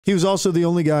He was also the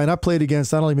only guy, and I played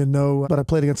against, I don't even know, but I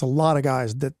played against a lot of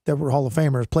guys that were Hall of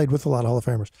Famers, played with a lot of Hall of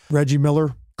Famers. Reggie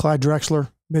Miller, Clyde Drexler,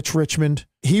 Mitch Richmond.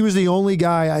 He was the only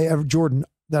guy Jordan,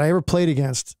 that I ever played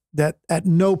against that at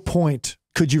no point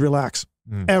could you relax,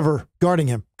 ever guarding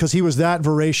him, because he was that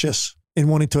voracious in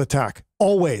wanting to attack.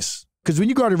 Always. Because when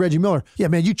you guarded Reggie Miller, yeah,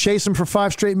 man, you chase him for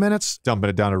 5 straight minutes. Dumping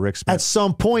it down to Rick Smith. At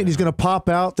some point, he's going to pop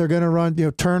out. They're going to run,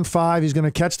 turn 5. He's going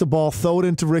to catch the ball, throw it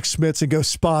into Rick Smith's and go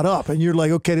spot up. And you're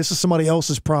like, okay, this is somebody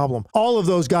else's problem. All of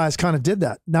those guys kind of did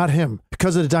that, not him.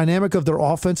 Because of the dynamic of their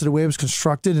offense and the way it was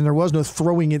constructed, and there was no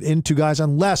throwing it into guys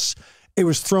unless it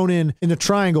was thrown in the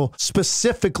triangle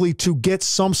specifically to get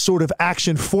some sort of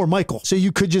action for Michael. So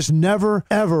you could just never,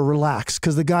 ever relax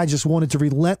because the guy just wanted to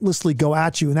relentlessly go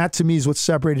at you. And that, to me, is what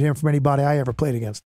separated him from anybody I ever played against.